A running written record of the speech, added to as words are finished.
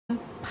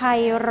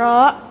เร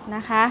าะน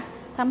ะคะ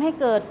ทำให้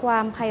เกิดควา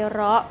มไพเร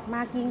าะม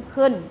ากยิ่ง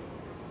ขึ้น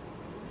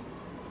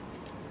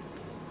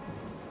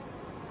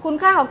คุณ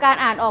ค่าของการ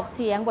อ่านออกเ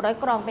สียงบทร้อย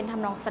กรองเป็นท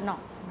ำนองสนอ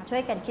มาช่ว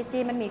ยกันคิดซิ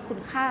มันมีคุณ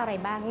ค่าอะไร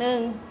บ้างหนึ่ง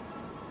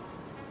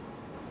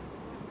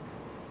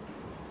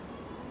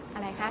อะ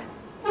ไรคะ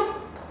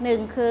หนึ่ง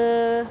คือ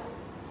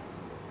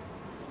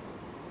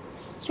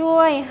ช่ว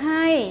ยใ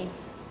ห้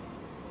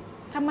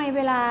ทำไมเว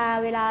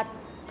ลา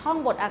ท่อง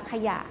บทอักข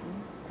ยาน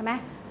ใช่ไหม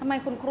ทำไม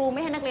คุณครูไ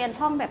ม่ให้นักเรียน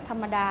ท่องแบบธร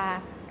รมดา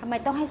ทำไม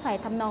ต้องให้ใส่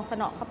ทำนองส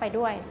นอเข้าไป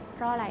ด้วยเพ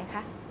ราะอะไรค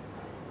ะ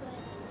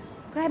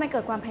เพื่อให้มันเกิ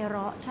ดความไพเร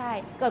าะใช่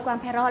เกิดความ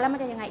ไพเราะแล้วมัน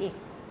จะยังไงอีก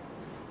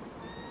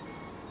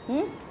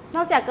น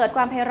อกจากเกิดค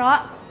วามไพเราะ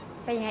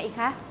เป็นยังไงอีก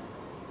คะ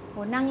โห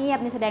นั่งเงียบ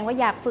นี่แสดงว่า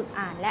อยากฝึก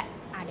อ่านและ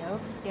เ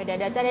ดี๋ยว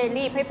จะได้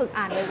รีบให้ฝึก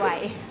อ่านไว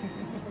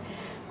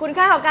ๆคุณ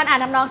ค่าของการอ่าน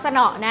ทำนองสน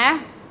อนะ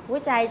วิ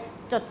จัย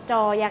จดจ่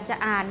ออยากจะ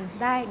อ่าน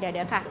ได้เดี๋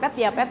ยวค่ะแป๊บเ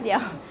ดีย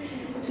ว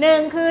หนึ่ง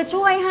คือ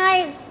ช่วยให้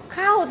เ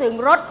ข้าถึง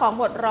รสของ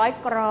บทร้อย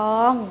กร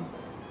อง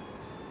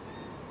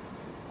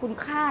คุณ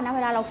ค่านะเว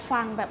ลาเรา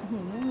ฟังแบบ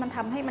มันท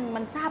ำให้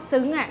มันซาบ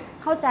ซึ้งอ่ะ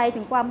เข้าใจถึ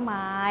งความหม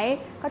าย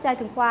เข้าใจ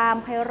ถึงความ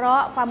ไพเรา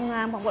ะความง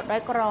ามของบทร้อ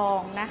ยกรอง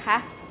นะคะ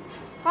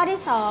ข้อที่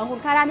2คุณ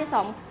ค่าด้านที่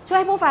2ช่วย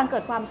ให้ผู้ฟังเกิ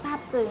ดความซาบ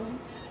ซึ้ง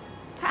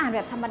ถ้าอ่านแบ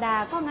บธรรมดา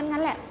ก็งั้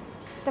นแหละ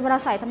แต่เวลา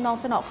ใส่ทำนอง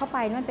สนอเข้าไป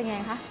มันเป็นไง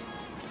คะ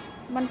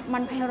มั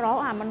นไพเราะ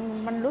อ่ะ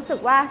มันรู้สึก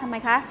ว่าทำไม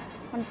คะ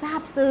มันซา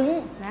บซึ้ง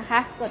นะคะ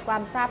เกิดควา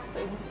มซาบ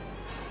ซึ้ง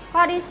ข้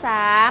อที่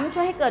3ช่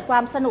วยให้เกิดควา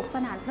มสนุกส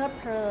นานเพลิด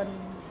เพลิน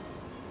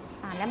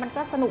อ่านแล้วมัน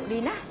ก็สนุกดี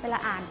นะเวลา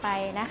อ่านไป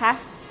นะคะ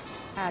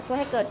ช่วย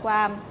ให้เกิดคว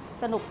าม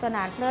สนุกสน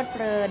านเพลิดเพ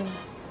ลิน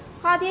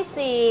ข้อ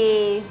ที่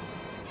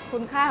4คุ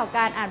ณค่าของก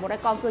ารอ่านบทร้อ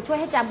ยกรองคือช่วย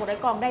ให้จำบทร้อ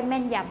ยกรองได้แ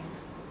ม่นย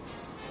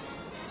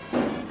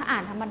ำถ้าอ่า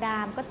นธรรมดา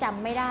ก็จ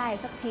ำไม่ได้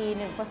สักทีห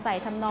นึ่งพอใส่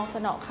ทำนองส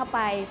นอเข้าไป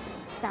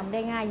จำได้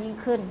ง่ายยิ่ง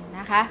ขึ้นน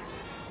ะคะ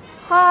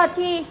ข้อ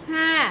ที่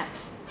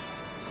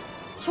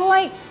5ช่ว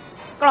ย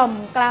กล่อม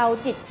เกลา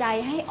จิตใจ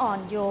ให้อ่อน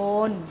โย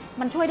น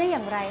มันช่วยได้อย่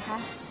างไรคะ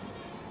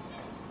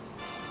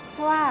เพ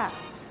ราะว่า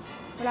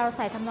เวลาเราใ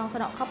ส่ทำนองส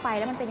นอเข้าไป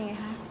แล้วมันเป็นยังไง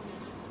คะ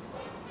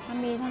มัน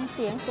มีทั้งเ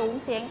สียงสูง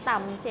เสียงต่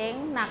ำเสียง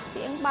หนักเ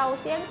สียงเบา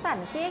เสียงสั้น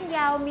เสียงย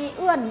าวมีเ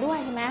อื้อนด้วย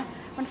ใช่ไหม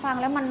มันฟัง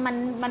แล้ว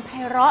มันไพ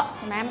เราะใ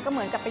ช่ไหมมันก็เห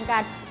มือนกับเป็นกา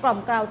รกล่อม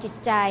เกลาจิต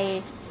ใจ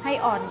ให้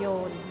อ่อนโย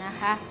นนะ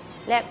คะ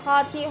และข้อ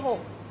ที่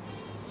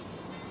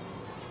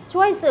6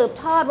ช่วยสืบ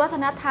ทอดวัฒ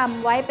นธรรม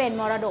ไว้เป็น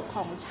มรดกข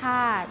องช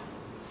าติ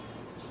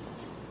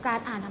การ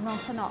อ่านทำนอง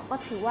สนอก็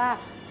ถือว่า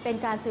เป็น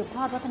การสืบท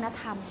อดวัฒน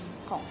ธรรม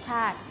ของช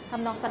าติท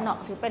ำนองสนอ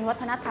ถือเป็นวั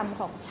ฒนธรรม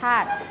ของชา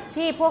ติ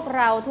ที่พวกเ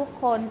ราทุก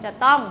คนจะ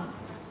ต้อง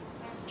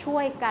ช่ว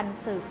ยกัน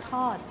สืบท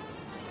อด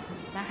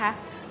นะคะ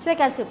ช่วย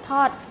กันสืบท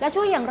อดแล้ว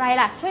ช่วยอย่างไร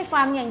ล่ะช่วย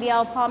ฟังอย่างเดียว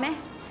พอไหม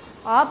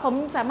ผม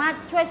สามารถ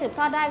ช่วยสืบท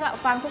อดได้ก็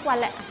ฟังทุกวัน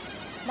แหละ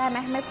ได้ไหม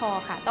ไม่พอ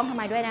ค่ะต้องทำ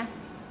ไมด้วยนะ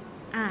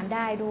อ่านไ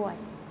ด้ด้วย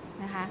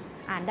นะคะ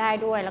อ่านได้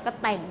ด้วยแล้วก็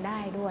แต่งได้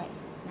ด้วย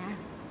นะ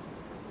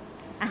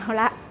เอา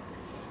ละ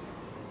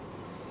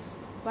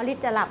วลิต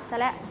จะหลับซะ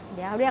แล้วเ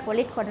ดี๋ยวเรียกว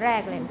ลิตคนแร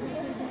กเลย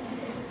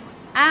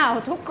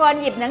ทุกคน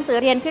หยิบหนังสือ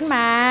เรียนขึ้นม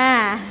า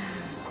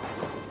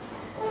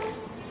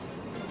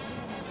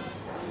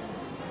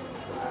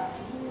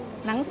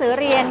หนังสือ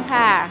เรียน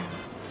ค่ะ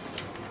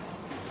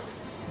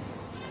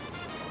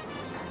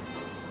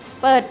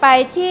เปิดไป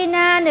ที่ห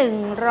น้า101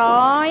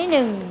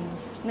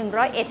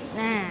ห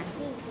น้า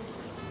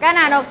การ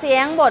อ่านออกเสีย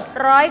งบท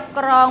ร้อยก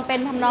รองเป็น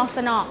ทำนองส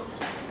นอ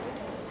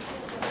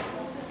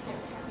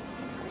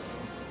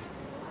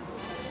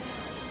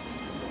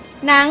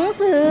หนัง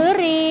สือ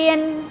เรียน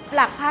ห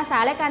ลักภาษา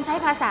และการใช้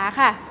ภาษา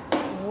ค่ะ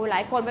หลา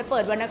ยคนไปเปิ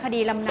ดวรรณคดี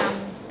ลำน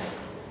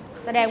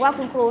ำแสดงว่า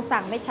คุณครู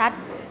สั่งไม่ชัด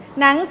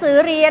หนังสือ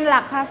เรียนหลั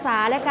กภาษา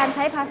และการใ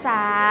ช้ภาษ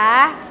า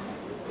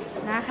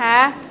นะคะ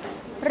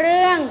เ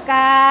รื่องก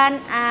าร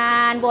อ่า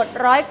นบท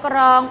ร้อยกร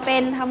องเป็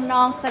นทำน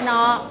องสน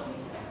อ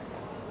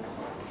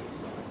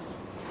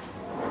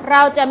เร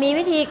าจะมี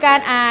วิธีการ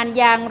อ่าน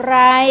อย่างไร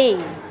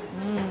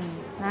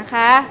นะค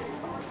ะ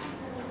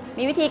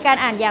มีวิธีการ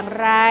อ่านอย่าง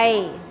ไร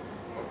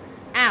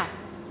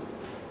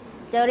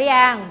เจอหรือ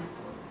ยัง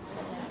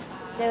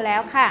เจอแล้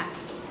วค่ะ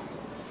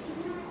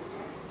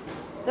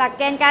หลักเ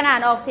กณฑ์การอ่า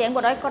นออกเสียงบ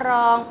ทร้อยกร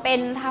องเป็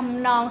นท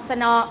ำนองส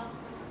นอ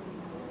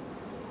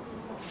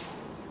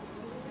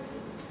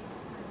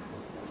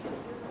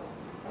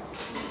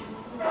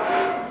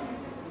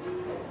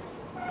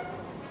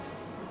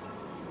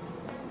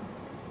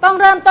ต้อง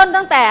เริ่มต้น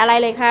ตั้งแต่อะไร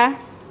เลยคะ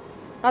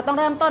เราต้อง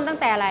เริ่มต้นตั้ง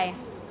แต่อะไร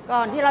ก่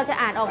อนที่เราจะ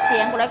อ่านออกเสี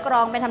ยงบทร้อยกร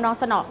องเป็นทำนอง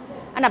สนอ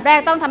อันดับแรก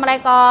ต้องทำอะไร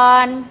ก่อ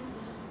น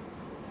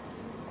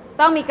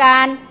ต้องมีกา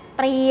ร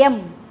เตรียม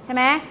ใช่ไ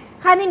หม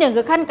ขั้นที่1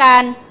คือขั้นกา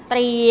รเต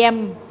รียม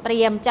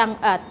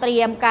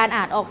การ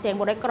อ่านออกเสียง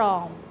บทร้อยกรอ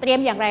งเตรียม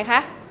อย่างไรคะ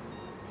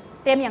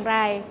เตรียมอย่างไร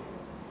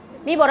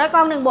มีบทร้อยกร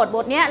อง1บ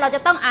ทนี้เราจะ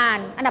ต้องอ่าน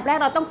อันดับแรก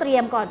เราต้องเตรีย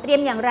มก่อนเตรีย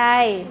มอย่างไร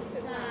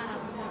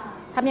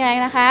ทำยังไง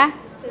นะคะ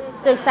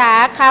ศึกษา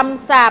ค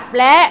ำศัพท์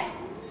และ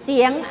เสี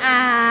ยง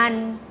อ่าน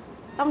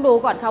ต้องดู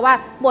ก่อนค่ะว่า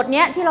บท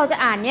นี้ที่เราจะ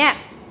อ่านเนี่ย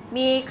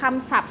มีค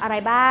ำศัพท์อะไร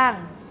บ้าง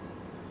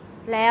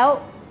แล้ว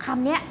ค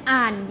ำนี้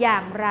อ่านอย่า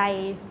งไร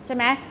ใช่ไ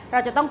หมเรา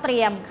จะต้องเตรี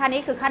ยมขั้น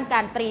นี้คือขั้นกา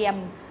รเตรียม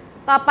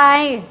ต่อไป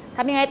ท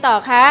ำยังไงต่อ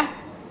คะ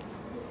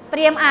เต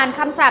รียมอ่านค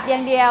ำศัพท์อย่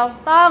างเดียว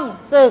ต้อง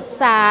ศึก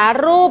ษา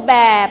รูปแบ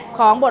บข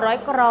องบทร้อย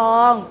กรอ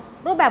ง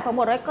รูปแบบของ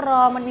บทร้อยกร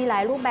องมันมีหลา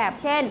ยรูปแบบ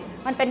เช่น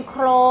มันเป็นโค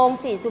รง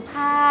สี่สุภ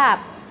าพ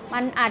มั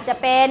นอาจจะ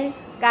เป็น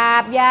กา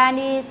บยา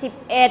นี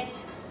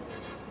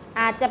11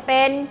อาจจะเ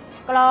ป็น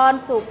กลอน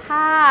สุภ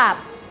าพ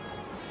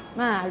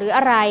หรืออ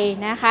ะไร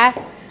นะคะ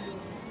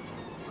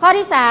ข้อ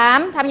ที่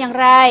3ทำอย่าง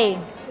ไร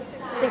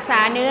ศึกษา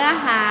เนื้อ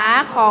หา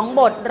ของ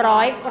บทร้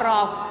อยกร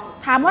อง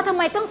ถามว่าทำไ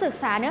มต้องศึก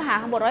ษาเนื้อหา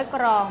ของบทร้อยก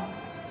รอง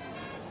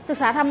ศึก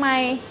ษาทำไม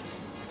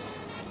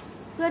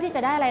เพื่อที่จ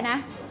ะได้อะไรนะ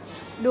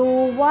ดู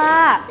ว่า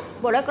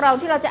บทร้อยกรอง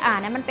ที่เราจะอ่าน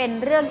เนี่ยมันเป็น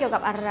เรื่องเกี่ยวกั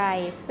บอะไร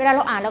เวลาเร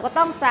าอ่านเราก็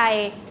ต้องใส่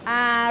อ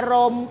าร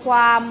มณ์คว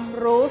าม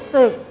รู้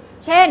สึก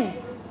เช่น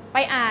ไป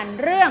อ่าน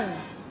เรื่อง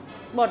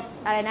บท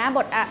อะไรนะบ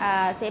ท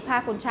เสภา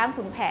ขุนช้าง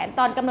ขุนแผน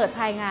ตอนกำเนิดพ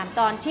ลายงาม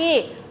ตอนที่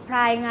พล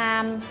ายงา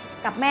ม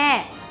กับแม่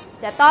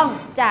จะต้อง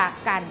จาก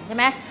กันใช่ไ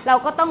หมเรา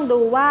ก็ต้องดู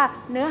ว่า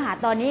เนื้อหา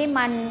ตอนนี้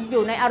มันอ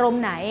ยู่ในอารม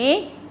ณ์ไหน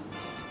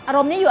อาร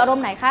มณ์นี้อยู่อารม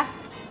ณ์ไหนคะ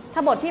ถ้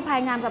าบทที่พลา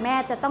ยงามกับแม่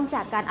จะต้องจ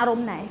ากกันอารม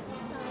ณ์ไหน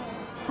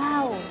เศร้า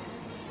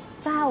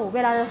เว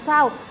ลาเราเศร้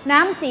าน้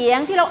ำเสียง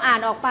ที่เราอ่าน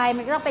ออกไป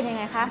มันก็ต้องเป็นยังไ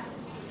งคะ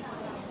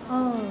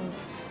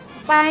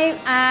ไป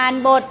อ่าน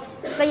บท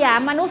สยาม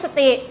มนุส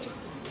ติ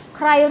ใ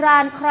ครรา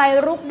นใคร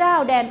รุกด้า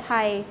วแดนไท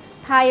ย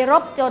ไทยร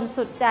บจน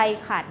สุดใจ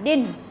ขาดดิ้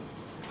น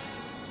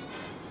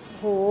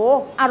โห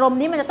อารมณ์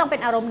นี้มันจะต้องเป็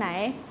นอารมณ์ไหน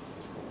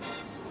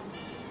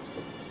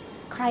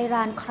ใครร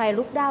านใคร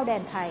รุกด้าวแด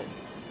นไทย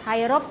ไทย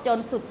รบจน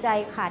สุดใจ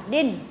ขาด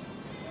ดิ้น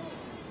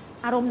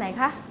อารมณ์ไหน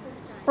คะ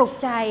ปลุก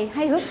ใจใ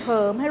ห้ฮึกเ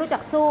หิมให้รู้จั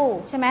กสู้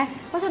ใช่ไหม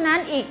เพราะฉะนั้น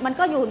อีกมัน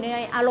ก็อยู่ใน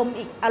อารมณ์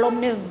อีกอารม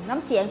ณ์หนึ่งน้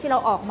ำเสียงที่เรา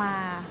ออกมา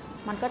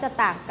มันก็จะ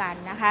ต่างกัน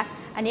นะคะ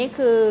อันนี้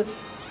คือ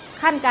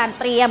ขั้นการ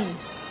เตรียม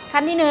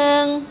ขั้นที่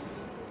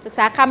1ศึกษ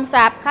าคำ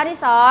ศัพท์ขั้นที่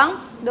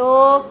2ดู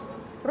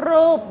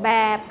รูปแบ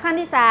บขั้น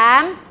ที่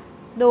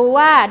3ดู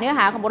ว่าเนื้อห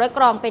าของบทร้อยก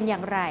รองเป็นอย่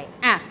างไร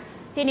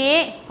ทีนี้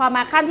พอม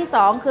าขั้นที่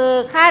2คือ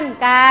ขั้น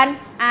การ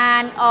อ่า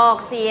นออก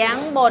เสียง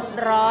บท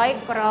ร้อย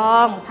กรอ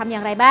งทำอย่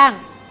างไรบ้าง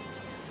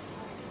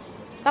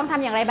ต้องท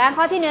ำอย่างไรบ้าง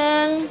ข้อที่1อ่า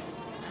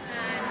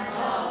น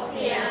ออกเ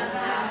สียงค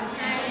ำ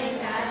ให้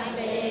ชัดเ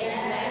จ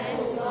นและ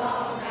ถูกต้อ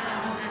งตาม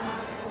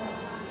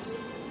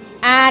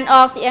อ่านอ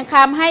อกเสียงค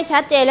ำให้ชั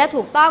ดเจนและ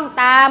ถูกต้อง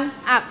ตาม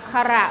อักข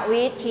ระ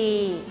วิธี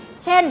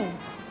เช่น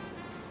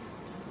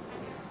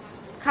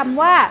ค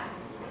ำว่า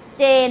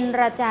เจน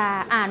รจา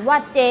อ่านว่า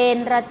เจน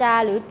รจา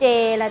หรือเจ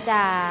รจ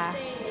า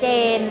เจ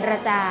นร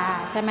จา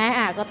ใช่ไหม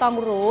ก็ต้อง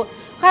รู้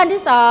ขั้น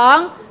ที่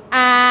2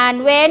อ่าน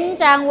เว้น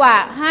จังหวะ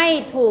ให้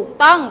ถูก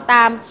ต้องต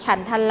ามฉัน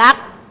ทลักษ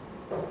ณ์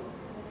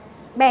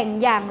แบ่ง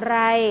อย่างไร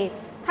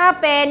ถ้า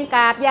เป็นก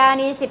าบยา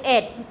นี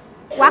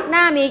11วรรคห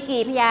น้ามี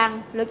กี่พยางค์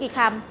หรือกี่ค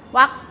ำว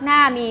รรคหน้า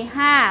มี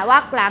5วรร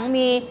คหลัง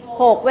มี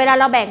6เวลา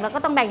เราแบ่งเราก็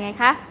ต้องแบ่งไง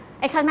คะ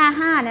ไอ้ข้างหน้า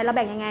5เนี่ยเราแ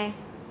บ่งยังไง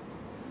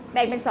แ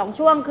บ่งเป็น2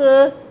ช่วงคือ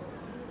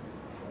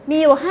มี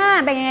อยู่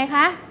5แบ่งยังไงค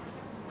ะ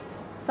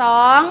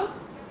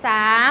2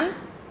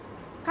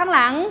 3ข้างห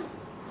ลัง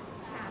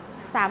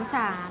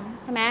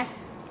3 ใช่ไหม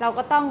เรา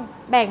ก็ต้อง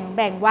แ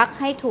บ่งวรรค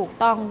ให้ถูก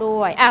ต้องด้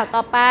วยต่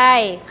อไป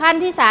ขั้น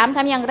ที่3ท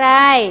ำอย่างไร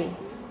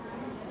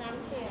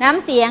น้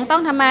ำเสียงต้อ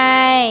งทำไม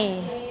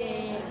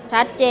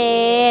ชัดเจ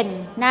น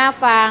น่า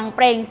ฟังเป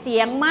ล่งเสี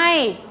ยงไ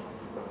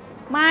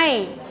ม่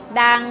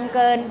ดังเ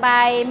กินไป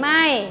ไ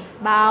ม่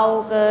เบา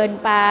เกิน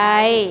ไป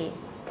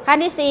ขั้น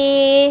ที่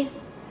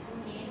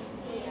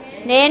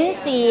4เน้น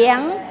เสียง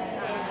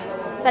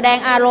แสดง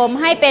อารมณ์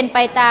ให้เป็นไป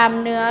ตาม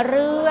เนื้อเ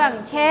รื่อง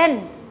เช่น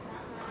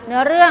เนื้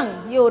อเรื่อง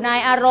อยู่ใน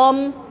อารม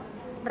ณ์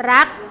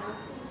รัก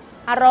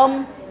อารมณ์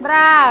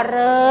ร่าเ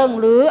ริง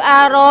หรืออ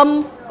ารมณ์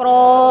โกร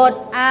ธ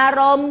อา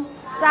รมณ์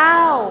เศร้า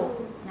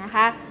นะค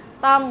ะ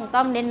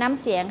ต้องเน้นน้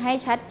ำเสียงให้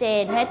ชัดเจ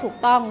นให้ถูก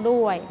ต้อง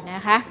ด้วยน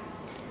ะคะ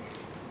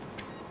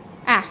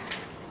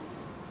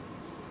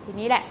ที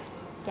นี้แหละ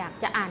อยาก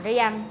จะอ่านหรื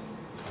อยัง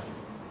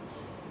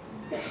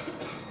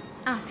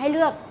ให้เ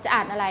ลือกจะอ่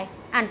านอะไร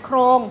อ่านโคร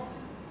ง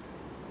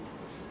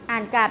อ่า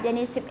นกาบยา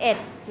นี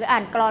11หรืออ่า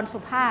นกลอนสุ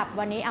ภาพ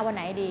วันนี้เอาวันไ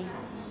หนดี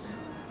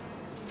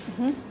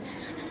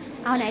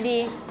เอาไหนดี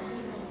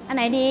อันไห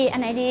น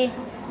ดี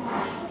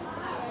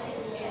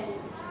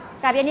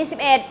กาบยานี11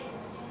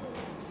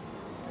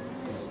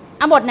เ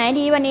อาบทไหน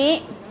ดีวันนี้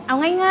เอา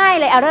ง่ายๆ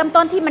เลยเอาเริ่ม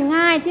ต้นที่มัน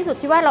ง่ายที่สุด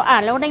ที่ว่าเราอ่า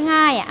นแล้วได้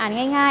ง่ายอ่าน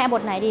ง่ายๆเอาบ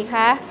ทไหนดีค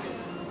ะ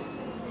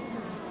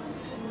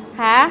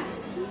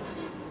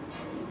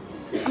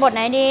เอาบทไห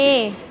นดี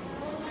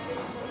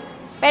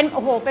เป็น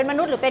เป็นม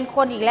นุษย์หรือเป็นค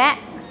นอีกแล้ว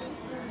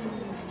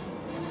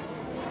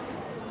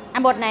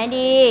บทไหน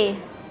ดี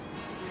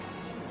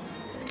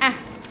เ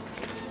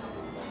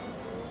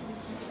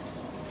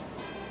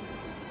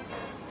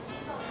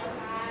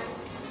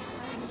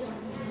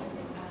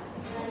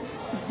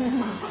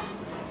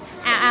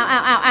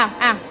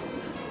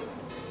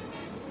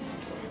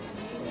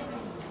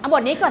อาบ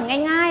ทนี้ก่อน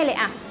ง่ายๆเลย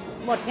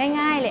บท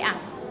ง่ายๆเลย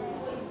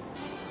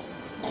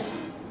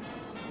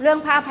เรื่อง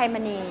พระอภัยม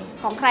ณี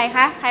ของใครค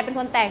ะใครเป็นค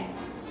นแต่ง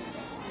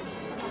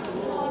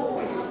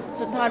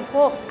สุนทร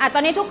ภู่ตอ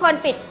นนี้ทุกคน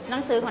ปิดหนั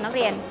งสือของนักเ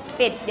รียน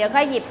ปิดเดี๋ยวค่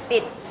อยหยิบปิ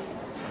ด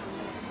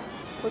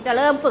ครูจะเ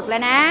ริ่มฝึกแล้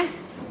วนะ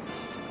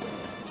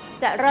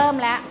จะเริ่ม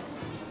แล้ว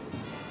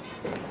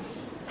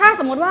ถ้า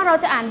สมมุติว่าเรา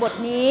จะอ่านบท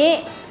นี้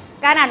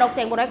การอ่านออกเ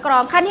สียงบทร้อยกรอ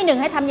งขั้นที่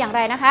 1ให้ทำอย่างไร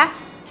นะคะ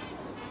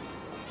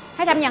ใ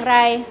ห้ทำอย่างไร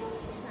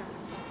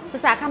ศึ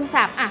กษาคำ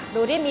ศัพท์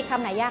ดูดิมีค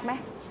ำไหนยากไหม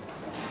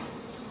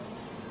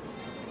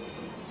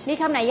มี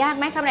คำไหนยากไ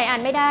หมคำไหนอ่า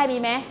นไม่ได้มี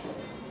ไหม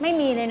ไม่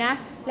มีเลยนะ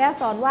แล้ว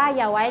สอนว่าอ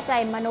ย่าไว้ใจ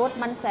มนุษย์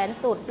มันแสน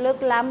สุดลึก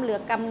ล้ำเหลือ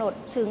กำหนด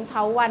ถึงเถ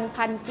าวัลย์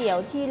พันเกี่ยว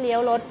ที่เลี้ยว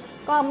รถ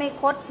ก็ไม่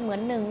คดเหมือ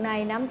นหนึ่งใน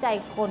น้ำใจ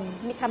คน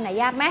มีคำไหน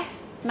ยากไหม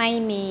ไม่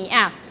มี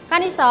ขั้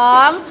นที่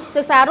 2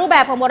ศึกษารูปแบ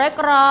บของบทร้อย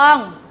กรอง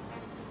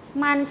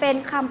มันเป็น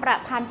คำประ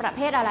พันธ์ประเภ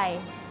ทอะไร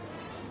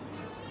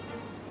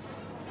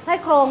ใช่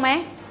โครงไหม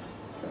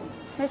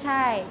ไม่ใ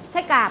ช่ใ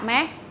ช่กาบไหม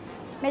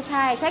ไม่ใ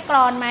ช่ใช่กล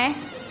อนไหม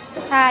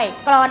ใช่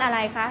กลอนอะไร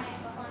คะ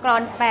กลอ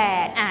น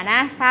8นะ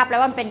ทราบแล้ว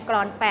ว่ามันเป็นกล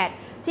อน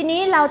8ที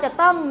นี้เราจะ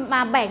ต้องม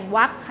าแบ่งว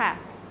รรคค่ะ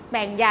แ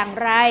บ่งอย่าง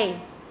ไร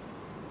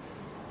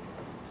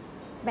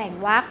แบ่ง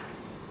วรรค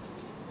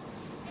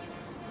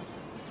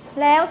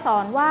แล้วสอ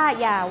นว่า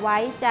อย่าไว้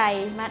ใจ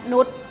ม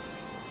นุษย์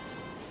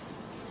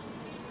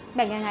แ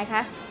บ่งยังไงค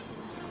ะ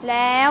แ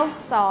ล้ว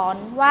สอน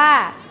ว่า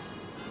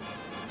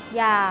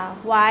อย่า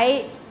ไว้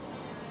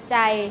ใจ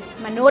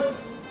มนุษย์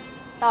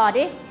ต่อ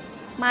ดิ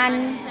มัน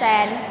แส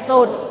น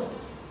สุด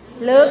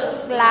ลึก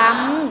ล้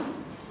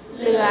ำ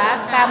เหลือ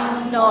ก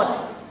ำหนด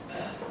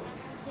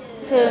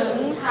ถึง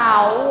เถา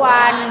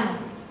วัลย์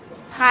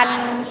พัน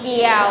เ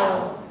กี่ยว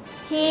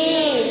ที่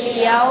เ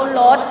ลี้ยว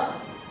รถ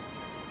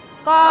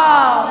ก็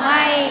ไ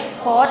ม่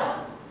คด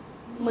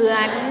เหมือ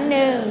นห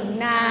นึ่ง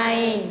ใน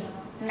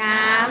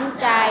น้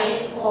ำใจ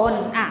คน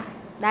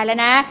ได้แล้ว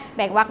นะแ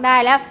บ่งวรรคได้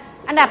แล้ว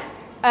อันดับ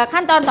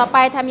ขั้นตอนต่อไป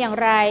ทำอย่าง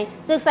ไร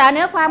ศึกษาเ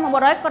นื้อความของบ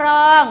ทร้อยกร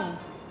อง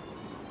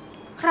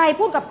ใคร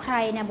พูดกับใคร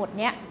เนี่ยบท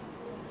เนี้ย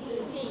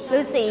ฤ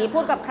าษีพู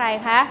ดกับใคร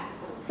คะ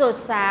สุด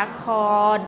สาคร